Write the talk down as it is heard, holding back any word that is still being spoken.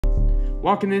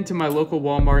Walking into my local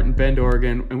Walmart in Bend,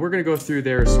 Oregon, and we're gonna go through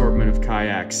their assortment of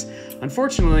kayaks.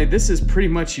 Unfortunately, this is pretty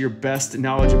much your best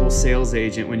knowledgeable sales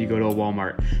agent when you go to a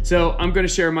Walmart. So I'm gonna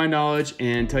share my knowledge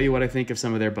and tell you what I think of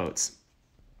some of their boats.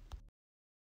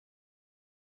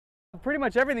 Pretty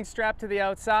much everything's strapped to the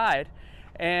outside.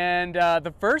 And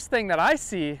the first thing that I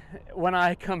see when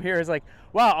I come here is like,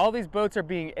 wow, all these boats are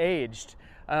being aged.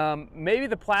 Maybe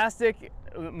the plastic,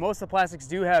 most of the plastics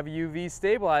do have UV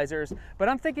stabilizers, but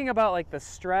I'm thinking about like the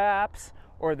straps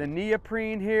or the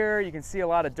neoprene here. You can see a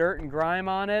lot of dirt and grime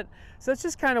on it. So it's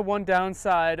just kind of one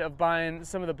downside of buying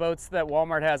some of the boats that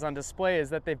Walmart has on display, is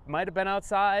that they might have been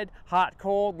outside, hot,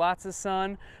 cold, lots of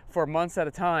sun for months at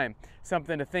a time.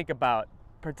 Something to think about,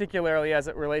 particularly as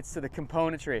it relates to the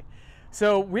componentry.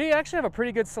 So we actually have a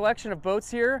pretty good selection of boats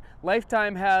here.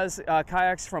 Lifetime has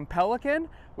kayaks from Pelican,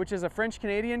 which is a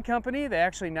French-Canadian company. They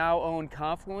actually now own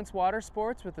Confluence Water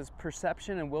Sports with its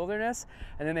Perception and Wilderness.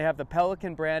 And then they have the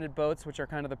Pelican branded boats, which are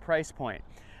kind of the price point.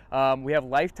 We have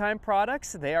Lifetime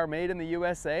products. They are made in the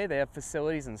USA. They have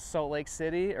facilities in Salt Lake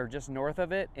City, or just north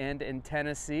of it, and in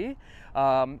Tennessee.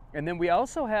 And then we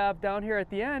also have down here at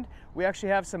the end, we actually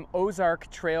have some Ozark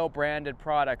Trail branded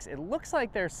products. It looks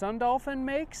like they're Sun Dolphin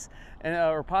makes,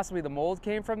 or possibly the mold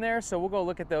came from there. So we'll go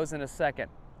look at those in a second.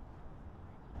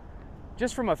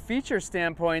 Just from a feature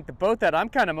standpoint, the boat that I'm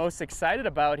kind of most excited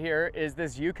about here is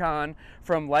this Yukon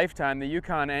from Lifetime, the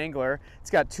Yukon Angler.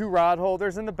 It's got 2 rod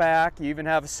holders in the back. You even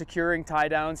have securing tie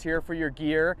downs here for your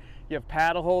gear. You have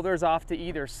paddle holders off to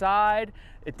either side.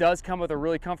 It does come with a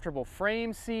really comfortable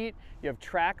frame seat. You have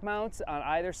track mounts on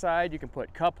either side. You can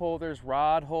put cup holders,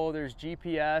 rod holders,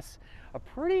 GPS, a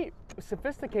pretty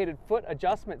sophisticated foot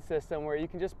adjustment system where you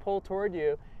can just pull toward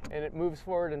you and it moves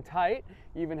forward and tight.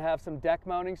 You even have some deck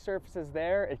mounting surfaces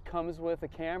there. It comes with a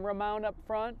camera mount up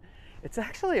front. It's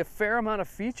actually a fair amount of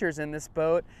features in this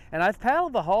boat, and I've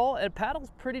paddled the hull. It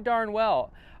paddles pretty darn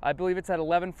well. I believe it's at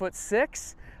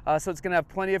 11'6", so it's gonna have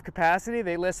plenty of capacity.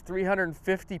 They list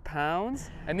 350 pounds,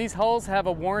 and these hulls have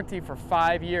a warranty for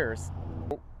 5 years.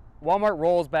 Walmart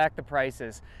rolls back the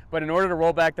prices, but in order to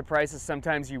roll back the prices,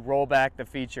 sometimes you roll back the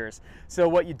features. So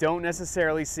what you don't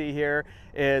necessarily see here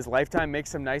is Lifetime makes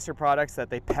some nicer products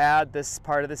that they pad this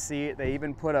part of the seat. They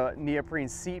even put a neoprene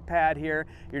seat pad here.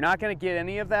 You're not gonna get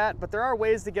any of that, but there are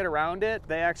ways to get around it.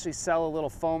 They actually sell a little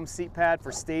foam seat pad for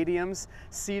stadiums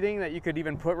seating that you could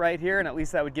even put right here, and at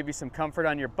least that would give you some comfort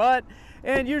on your butt.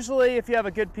 And usually if you have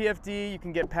a good PFD, you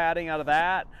can get padding out of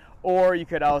that, or you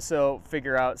could also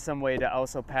figure out some way to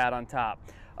also pad on top.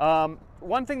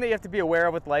 One thing that you have to be aware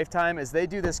of with Lifetime is they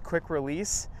do this quick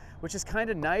release, which is kind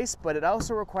of nice, but it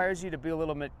also requires you to be a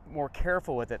little bit more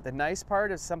careful with it. The nice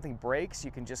part is something breaks,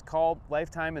 you can just call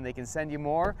Lifetime and they can send you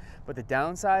more, but the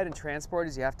downside in transport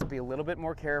is you have to be a little bit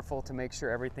more careful to make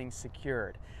sure everything's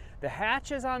secured. The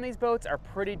hatches on these boats are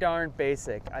pretty darn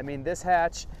basic. I mean, this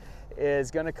hatch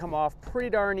is going to come off pretty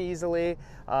darn easily.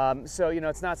 So, you know,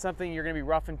 it's not something you're going to be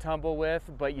rough and tumble with,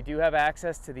 but you do have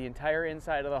access to the entire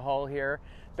inside of the hull here.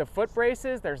 The foot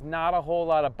braces, there's not a whole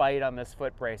lot of bite on this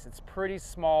foot brace. It's pretty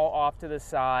small off to the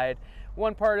side.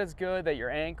 One part is good, that your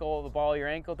ankle, the ball of your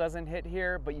ankle doesn't hit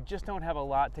here, but you just don't have a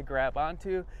lot to grab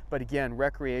onto. But again,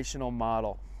 recreational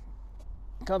model.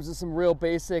 Comes with some real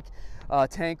basic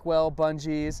tank well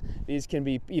bungees. These can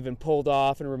be even pulled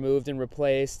off and removed and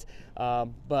replaced.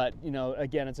 But you know,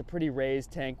 again, it's a pretty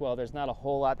raised tank well. There's not a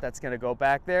whole lot that's going to go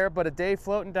back there. But a day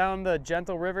floating down the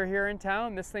gentle river here in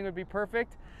town, this thing would be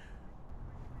perfect.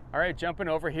 All right, jumping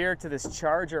over here to this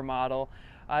Charger model.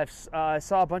 I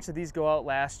saw a bunch of these go out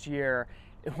last year.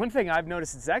 One thing I've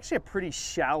noticed, it's actually a pretty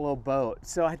shallow boat.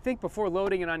 So I think before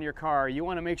loading it on your car, you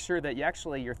want to make sure that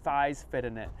your thighs fit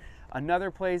in it.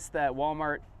 Another place that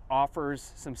Walmart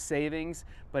offers some savings,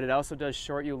 but it also does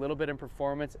short you a little bit in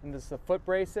performance, and this, the foot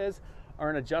braces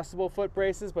aren't adjustable foot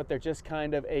braces, but they're just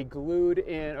kind of a glued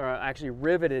in, or actually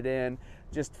riveted in,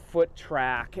 just foot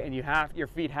track, and your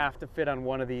feet have to fit on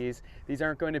one of these. These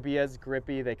aren't going to be as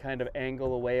grippy. They kind of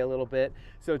angle away a little bit.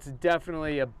 So it's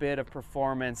definitely a bit of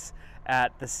performance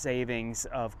at the savings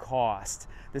of cost.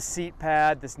 The seat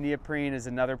pad, this neoprene, is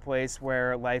another place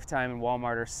where Lifetime and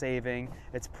Walmart are saving.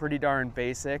 It's pretty darn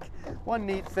basic. One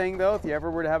neat thing though, if you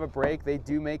ever were to have a break, they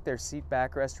do make their seat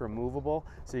backrest removable,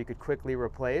 so you could quickly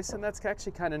replace, and that's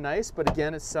actually kind of nice, but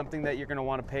again, it's something that you're going to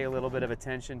want to pay a little bit of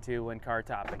attention to when car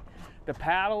topping. The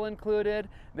paddle included,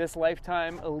 this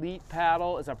Lifetime Elite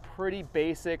paddle is a pretty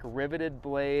basic riveted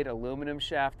blade, aluminum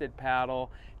shafted paddle.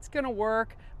 It's going to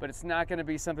work, but it's not going to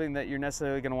be something that you're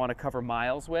necessarily going to want to cover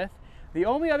miles with. The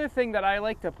only other thing that I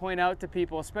like to point out to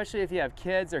people, especially if you have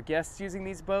kids or guests using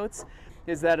these boats,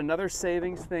 is that another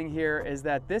savings thing here is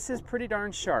that this is pretty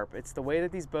darn sharp. It's the way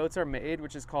that these boats are made,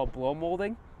 which is called blow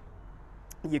molding.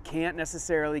 You can't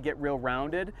necessarily get real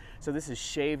rounded, so this is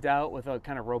shaved out with a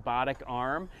kind of robotic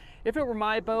arm. If it were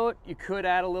my boat, you could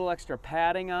add a little extra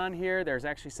padding on here. There's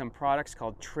actually some products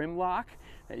called trim lock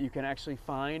that you can actually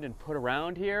find and put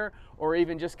around here, or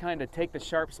even just kind of take the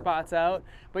sharp spots out.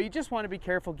 But you just want to be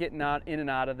careful getting out in and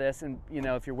out of this, and you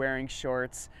know, if you're wearing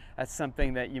shorts, that's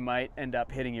something that you might end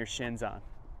up hitting your shins on.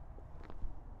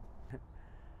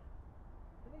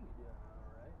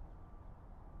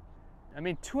 I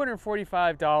mean,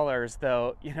 $245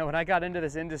 though, you know, when I got into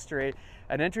this industry,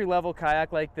 an entry-level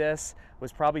kayak like this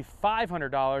was probably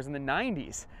 $500 in the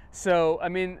 90s. So, I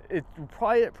mean,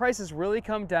 prices really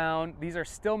come down. These are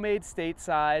still made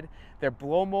stateside. They're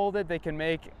blow molded. They can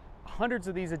make hundreds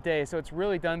of these a day. So it's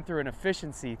really done through an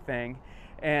efficiency thing.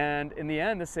 And in the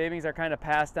end, the savings are kind of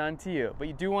passed on to you. But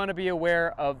you do want to be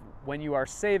aware of, when you are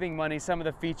saving money, some of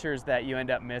the features that you end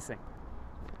up missing.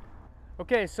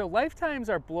 Okay, so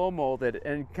lifetimes are blow molded,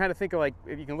 and kind of think of, like,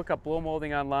 if you can look up blow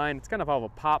molding online, it's kind of how a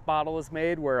pop bottle is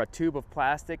made, where a tube of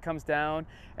plastic comes down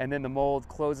and then the mold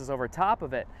closes over top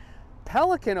of it.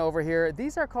 Pelican over here,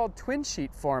 these are called twin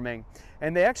sheet forming,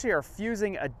 and they actually are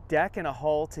fusing a deck and a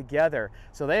hull together.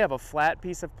 So they have a flat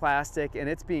piece of plastic and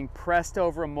it's being pressed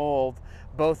over a mold,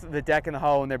 both the deck and the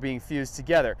hull, and they're being fused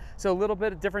together. So a little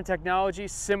bit of different technology,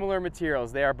 similar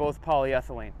materials. They are both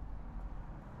polyethylene.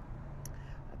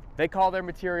 They call their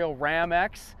material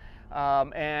Ramex,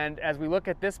 and as we look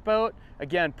at this boat,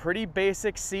 again, pretty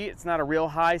basic seat. It's not a real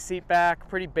high seat back,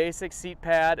 pretty basic seat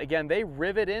pad. Again, they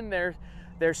rivet in their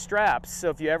straps, so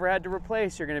if you ever had to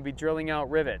replace, you're going to be drilling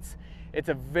out rivets. It's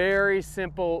a very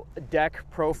simple deck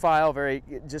profile,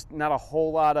 just not a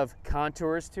whole lot of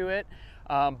contours to it.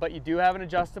 But you do have an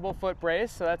adjustable foot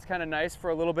brace, so that's kind of nice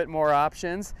for a little bit more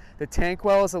options. The tank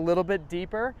well is a little bit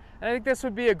deeper, and I think this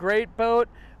would be a great boat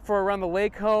for around the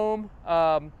lake home,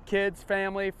 kids,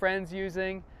 family, friends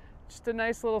using. Just a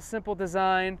nice little simple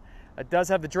design. It does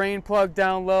have the drain plug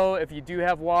down low if you do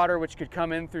have water, which could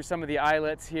come in through some of the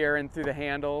eyelets here and through the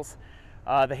handles.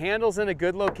 The handle's in a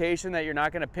good location that you're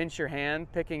not going to pinch your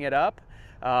hand picking it up.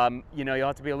 You know, you'll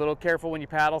have to be a little careful when you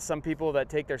paddle. Some people that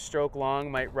take their stroke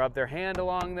long might rub their hand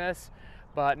along this,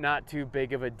 but not too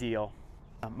big of a deal.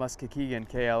 Muskegon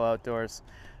KL Outdoors.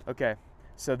 Okay,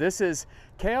 so this is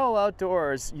KL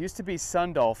Outdoors, used to be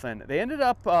Sun Dolphin. They ended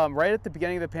up right at the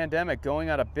beginning of the pandemic going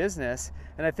out of business,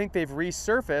 and I think they've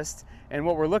resurfaced. And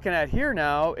what we're looking at here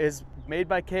now is made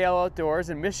by KL Outdoors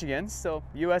in Michigan, so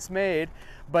US made,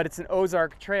 but it's an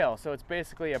Ozark trail. So it's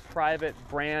basically a private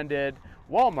branded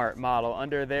Walmart model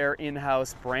under their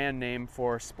in-house brand name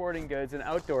for sporting goods and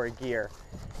outdoor gear.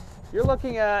 You're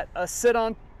looking at a sit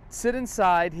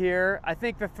inside here. I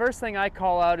think the first thing I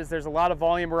call out is there's a lot of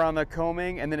volume around the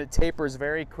coaming, and then it tapers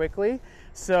very quickly.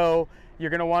 So you're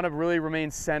going to want to really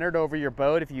remain centered over your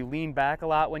boat. If you lean back a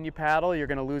lot when you paddle, you're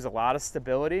going to lose a lot of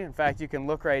stability. In fact, you can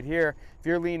look right here. If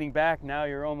you're leaning back, now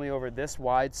you're only over this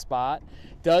wide spot.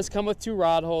 Does come with 2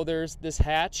 rod holders. This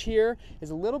hatch here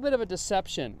is a little bit of a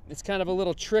deception. It's kind of a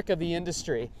little trick of the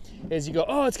industry, is you go,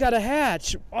 oh, it's got a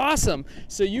hatch, awesome.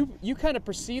 So you kind of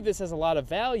perceive this as a lot of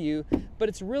value, but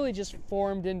it's really just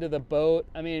formed into the boat.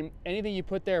 I mean, anything you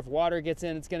put there, if water gets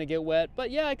in, it's going to get wet. But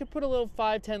yeah, I could put a little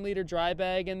 5-10 liter dry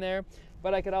bag in there,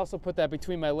 but I could also put that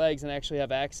between my legs and actually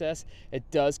have access. It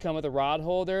does come with a rod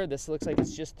holder. This looks like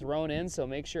it's just thrown in, so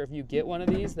make sure if you get one of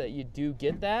these that you do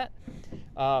get that.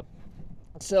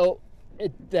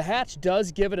 The hatch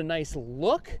does give it a nice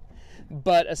look,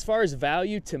 but as far as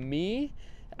value to me,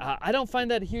 I don't find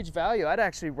that a huge value. I'd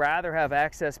actually rather have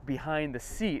access behind the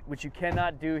seat, which you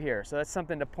cannot do here. So that's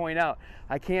something to point out.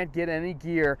 I can't get any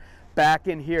gear back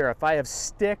in here. If I have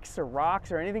sticks or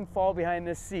rocks or anything fall behind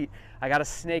this seat, I got to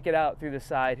snake it out through the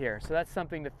side here. So that's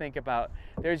something to think about.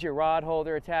 There's your rod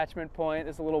holder attachment point.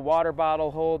 There's a little water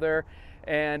bottle holder.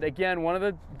 And again, one of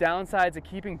the downsides of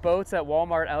keeping boats at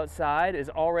Walmart outside is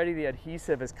already the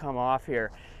adhesive has come off here.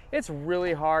 It's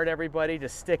really hard, everybody, to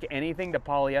stick anything to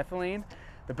polyethylene.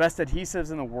 The best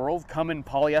adhesives in the world come in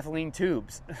polyethylene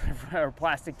tubes or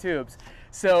plastic tubes.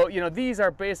 So, you know, these are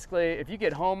basically, if you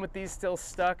get home with these still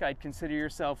stuck, I'd consider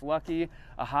yourself lucky.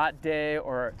 A hot day,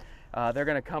 or they're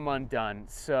going to come undone.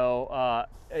 So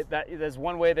there's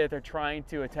one way that they're trying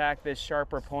to attack this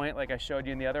sharper point, like I showed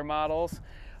you in the other models,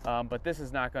 but this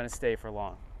is not going to stay for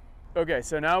long. Okay,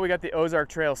 so now we got the Ozark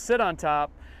Trail sit on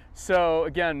top. So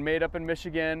again, made up in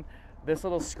Michigan. This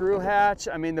little screw hatch,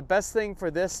 I mean, the best thing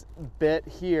for this bit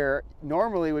here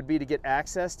normally would be to get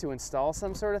access to install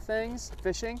some sort of things,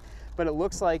 fishing, but it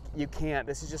looks like you can't.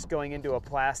 This is just going into a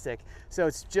plastic. So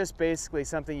it's just basically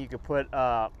something you could put,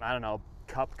 I don't know,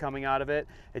 cup coming out of it.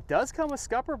 It does come with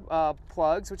scupper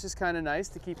plugs, which is kind of nice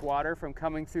to keep water from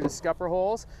coming through the scupper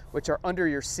holes, which are under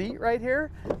your seat right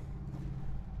here.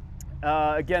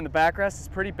 Again, the backrest is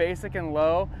pretty basic and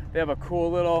low. They have a cool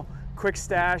little quick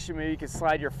stash. Maybe you can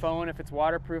slide your phone if it's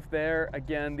waterproof there.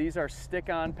 Again, these are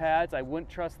stick-on pads. I wouldn't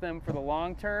trust them for the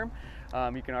long term.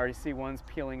 You can already see one's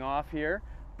peeling off here.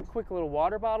 Quick little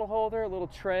water bottle holder, a little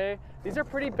tray. These are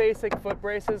pretty basic foot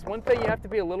braces. One thing you have to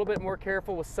be a little bit more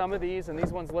careful with some of these, and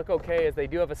these ones look okay, is they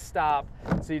do have a stop,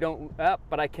 so you don't,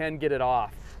 but I can get it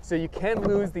off. So you can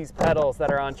lose these pedals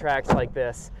that are on tracks like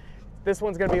this. This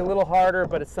one's gonna be a little harder,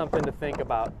 but it's something to think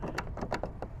about.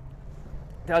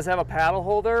 It does have a paddle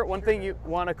holder. One thing you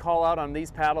want to call out on these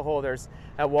paddle holders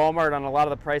at Walmart on a lot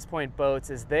of the price point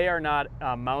boats is they are not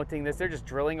mounting this. They're just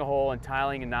drilling a hole and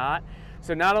tiling a knot.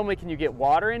 So not only can you get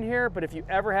water in here, but if you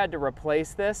ever had to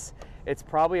replace this, it's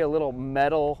probably a little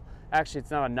metal, actually it's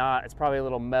not a knot, it's probably a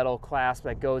little metal clasp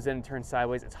that goes in and turns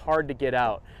sideways. It's hard to get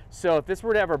out. So if this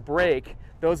were to ever break,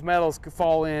 those metals could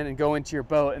fall in and go into your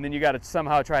boat, and then you got to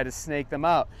somehow try to snake them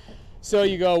out. So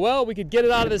you go, well, we could get it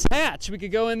out of this hatch. We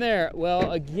could go in there.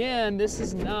 Well, again, this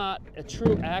is not a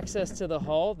true access to the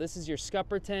hull. This is your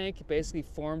scupper tank, basically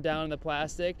formed down in the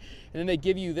plastic. And then they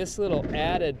give you this little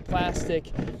added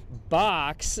plastic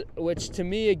box, which to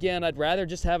me, again, I'd rather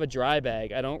just have a dry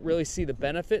bag. I don't really see the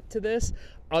benefit to this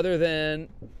other than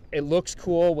it looks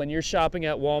cool when you're shopping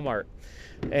at Walmart.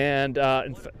 And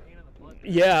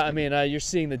yeah, I mean, you're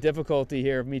seeing the difficulty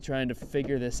here of me trying to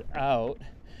figure this out.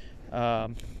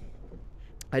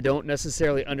 I don't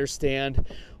necessarily understand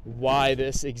why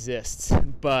this exists,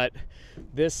 but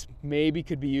this maybe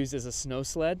could be used as a snow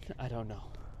sled. I don't know.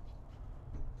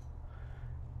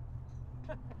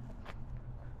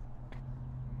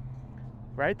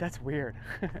 Right? That's weird.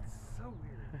 It's so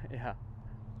weird. Yeah.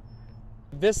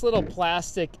 This little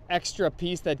plastic extra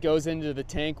piece that goes into the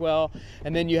tank well,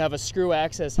 and then you have a screw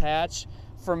access hatch.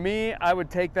 For me, I would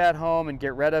take that home and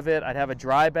get rid of it. I'd have a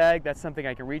dry bag. That's something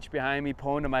I can reach behind me,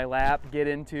 pull into my lap, get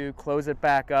into, close it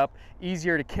back up.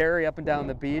 Easier to carry up and down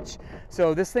the beach.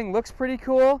 So this thing looks pretty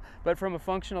cool, but from a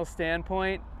functional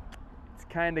standpoint, it's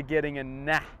kind of getting a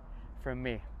nah from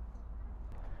me.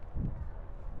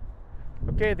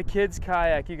 Okay, the kids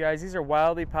kayak, you guys, these are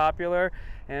wildly popular,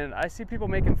 and I see people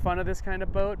making fun of this kind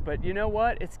of boat, but you know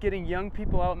what? It's getting young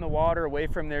people out in the water away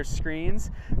from their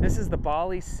screens. This is the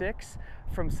Bali 6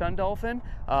 from Sun Dolphin.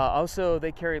 Also,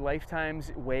 they carry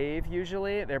Lifetime's Wave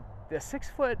usually. They're a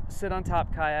 6-foot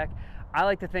sit-on-top kayak. I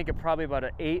like to think of probably about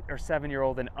an 8 or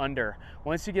 7-year-old and under.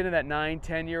 Once you get to that 9,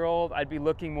 10-year-old, I'd be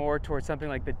looking more towards something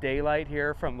like the Daylight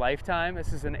here from Lifetime.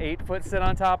 This is an 8-foot sit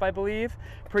on top, I believe.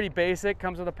 Pretty basic,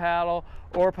 comes with a paddle,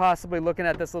 or possibly looking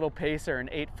at this little Pacer, an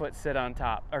 8-foot sit on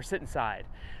top, or sit inside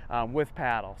with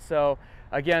paddle. So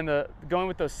again, going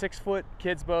with those 6-foot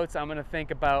kids boats, I'm gonna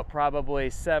think about probably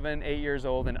 7, 8 years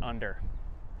old and under.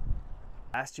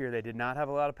 Last year they did not have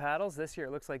a lot of paddles. This year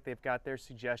it looks like they've got their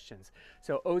suggestions.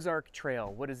 So Ozark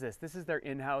Trail, what is this? This is their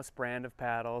in-house brand of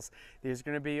paddles. These are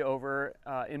going to be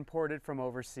imported from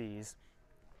overseas.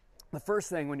 The first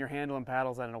thing when you're handling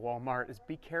paddles at a Walmart is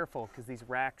be careful, because these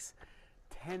racks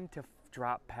tend to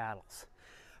drop paddles.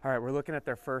 All right, we're looking at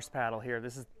their first paddle here.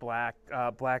 This is black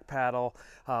paddle,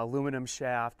 aluminum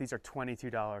shaft. These are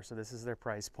 $22, so this is their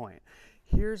price point.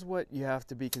 Here's what you have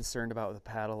to be concerned about with a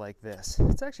paddle like this.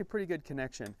 It's actually pretty good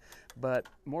connection, but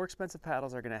more expensive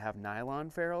paddles are gonna have nylon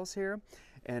ferrules here.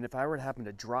 And if I were to happen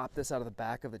to drop this out of the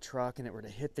back of the truck and it were to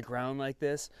hit the ground like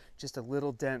this, just a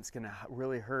little dent's gonna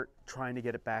really hurt trying to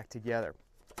get it back together.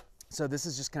 So this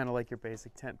is just kind of like your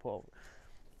basic tent pole.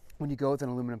 When you go with an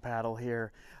aluminum paddle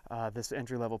here, this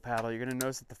entry-level paddle, you're gonna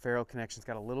notice that the ferrule connection's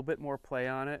got a little bit more play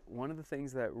on it. One of the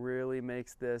things that really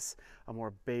makes this a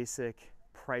more basic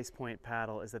price point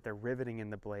paddle is that they're riveting in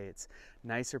the blades.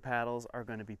 Nicer paddles are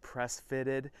going to be press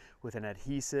fitted with an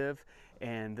adhesive,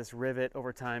 and this rivet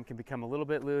over time can become a little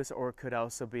bit loose, or it could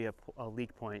also be a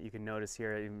leak point. You can notice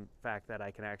here, in fact, that I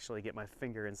can actually get my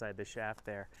finger inside the shaft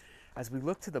there. As we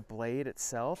look to the blade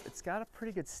itself, it's got a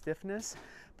pretty good stiffness,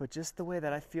 but just the way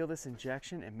that I feel this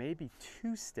injection, it may be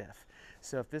too stiff.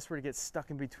 So if this were to get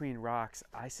stuck in between rocks,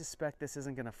 I suspect this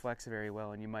isn't going to flex very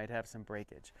well, and you might have some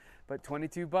breakage. But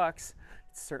 22 bucks,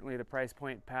 it's certainly the price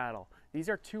point paddle. These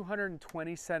are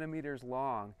 220 centimeters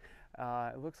long.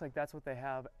 It looks like that's what they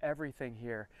have, everything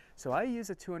here. So I use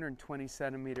a 220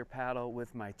 centimeter paddle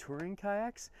with my touring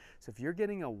kayaks. So if you're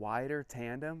getting a wider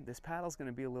tandem, this paddle's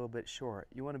gonna be a little bit short.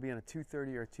 You wanna be on a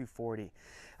 230 or 240.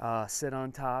 Sit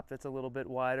on top, that's a little bit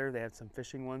wider. They have some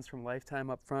fishing ones from Lifetime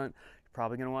up front. You're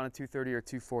probably gonna want a 230 or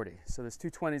 240. So this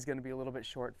 220 is gonna be a little bit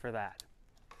short for that.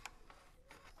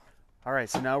 All right,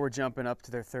 so now we're jumping up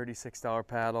to their $36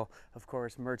 paddle. Of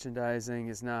course, merchandising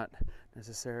is not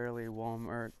necessarily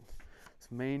Walmart's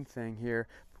main thing here.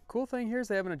 Cool thing here is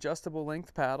they have an adjustable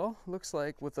length paddle. Looks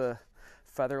like with a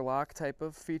feather lock type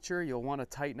of feature, you'll want to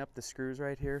tighten up the screws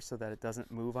right here so that it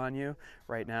doesn't move on you.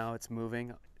 Right now it's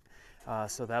moving.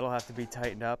 So that'll have to be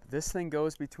tightened up. This thing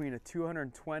goes between a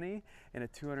 220 and a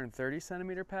 230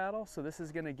 centimeter paddle. So this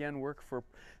is going to again work for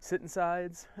sitting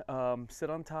sides, sit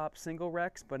on top, single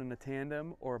wrecks, but in a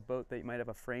tandem or a boat that you might have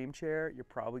a frame chair, you're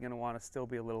probably going to want to still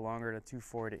be a little longer than a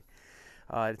 240.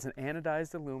 It's an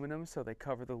anodized aluminum, so they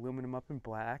cover the aluminum up in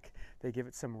black. They give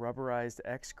it some rubberized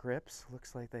X grips.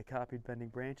 Looks like they copied Bending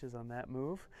Branches on that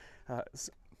move. The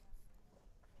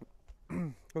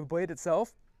blade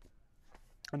itself,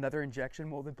 another injection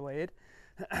molded blade.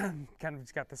 Kind of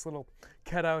just got this little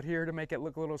cutout here to make it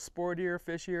look a little sportier,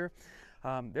 fishier.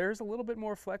 There's a little bit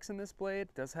more flex in this blade.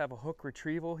 It does have a hook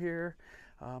retrieval here.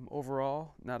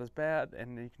 Overall, not as bad.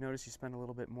 And you can notice you spend a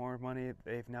little bit more money.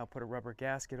 They've now put a rubber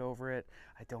gasket over it.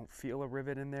 I don't feel a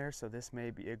rivet in there, so this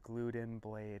may be a glued in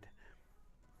blade.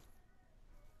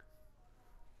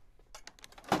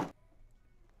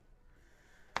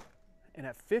 And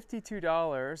at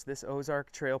 $52, this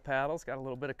Ozark Trail paddle's got a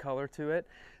little bit of color to it.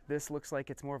 This looks like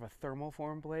it's more of a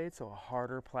thermoform blade, so a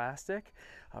harder plastic.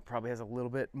 Probably has a little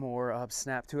bit more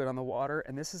snap to it on the water.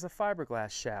 And this is a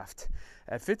fiberglass shaft.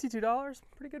 At $52,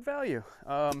 pretty good value.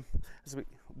 As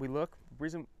we look, the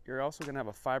reason you're also going to have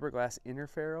a fiberglass inner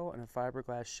ferrule and a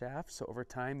fiberglass shaft. So over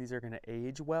time, these are going to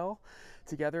age well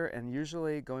together. And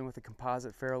usually going with a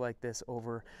composite ferrule like this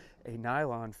over a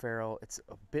nylon ferrule, it's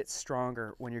a bit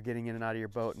stronger when you're getting in and out of your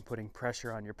boat and putting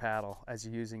pressure on your paddle as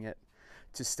you're using it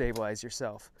to stabilize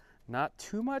yourself. Not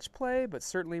too much play, but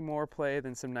certainly more play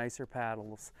than some nicer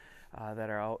paddles that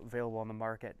are available on the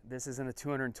market. This isn't a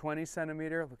 220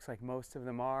 centimeter. Looks like most of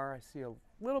them are. I see a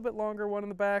little bit longer one in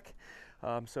the back.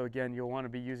 So again, you'll want to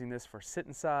be using this for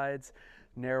sitting sides,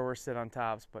 narrower sit on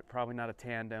tops, but probably not a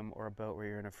tandem or a boat where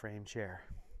you're in a frame chair.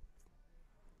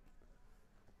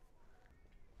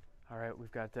 All right,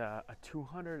 we've got a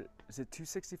 200, is it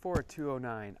 264 or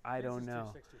 209? I don't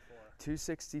know.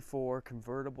 264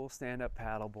 convertible stand-up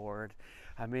paddleboard.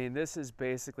 I mean, this is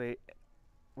basically,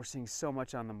 we're seeing so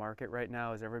much on the market right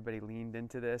now as everybody leaned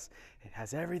into this. It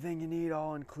has everything you need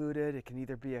all included. It can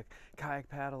either be a kayak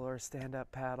paddle or a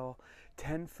stand-up paddle.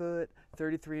 10 foot,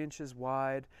 33 inches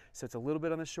wide, so it's a little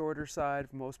bit on the shorter side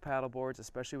for most paddle boards,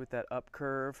 especially with that up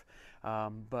curve.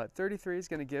 But 33 is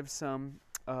going to give some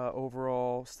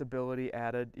overall stability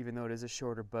added, even though it is a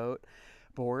shorter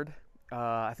board.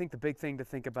 I think the big thing to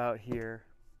think about here.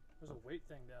 There's a weight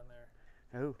thing down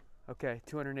there. Oh, okay,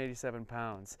 287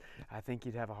 pounds. I think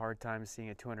you'd have a hard time seeing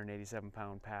a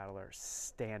 287-pound paddler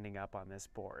standing up on this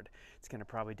board. It's going to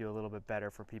probably do a little bit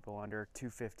better for people under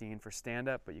 215 for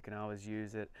stand-up, but you can always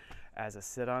use it as a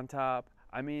sit on top.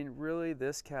 I mean, really,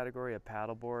 this category of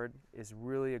paddleboard is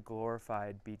really a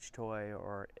glorified beach toy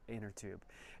or inner tube.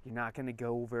 You're not going to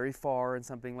go very far in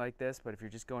something like this, but if you're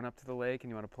just going up to the lake and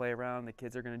you want to play around, the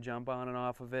kids are going to jump on and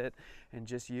off of it and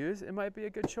just use, it might be a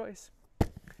good choice.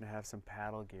 Gonna have some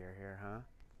paddle gear here, huh?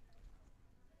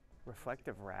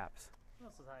 Reflective wraps. What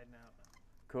else is hiding out?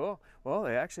 Cool. Well,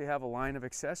 they actually have a line of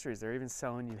accessories. They're even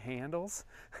selling you handles.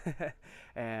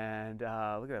 And look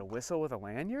at that, a whistle with a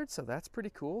lanyard, so that's pretty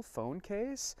cool. Phone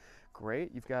case,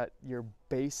 great. You've got your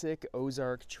basic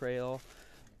Ozark Trail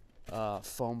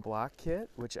foam block kit,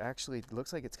 which actually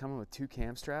looks like it's coming with 2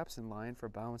 cam straps in line for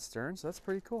bow and stern, so that's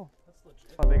pretty cool. That's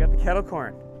legit. Oh, they got the kettle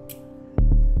corn.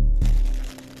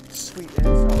 Sweet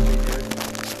install, dude.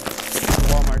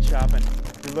 Walmart shopping.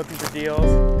 You're looking for deals,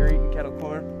 you're eating kettle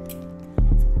corn.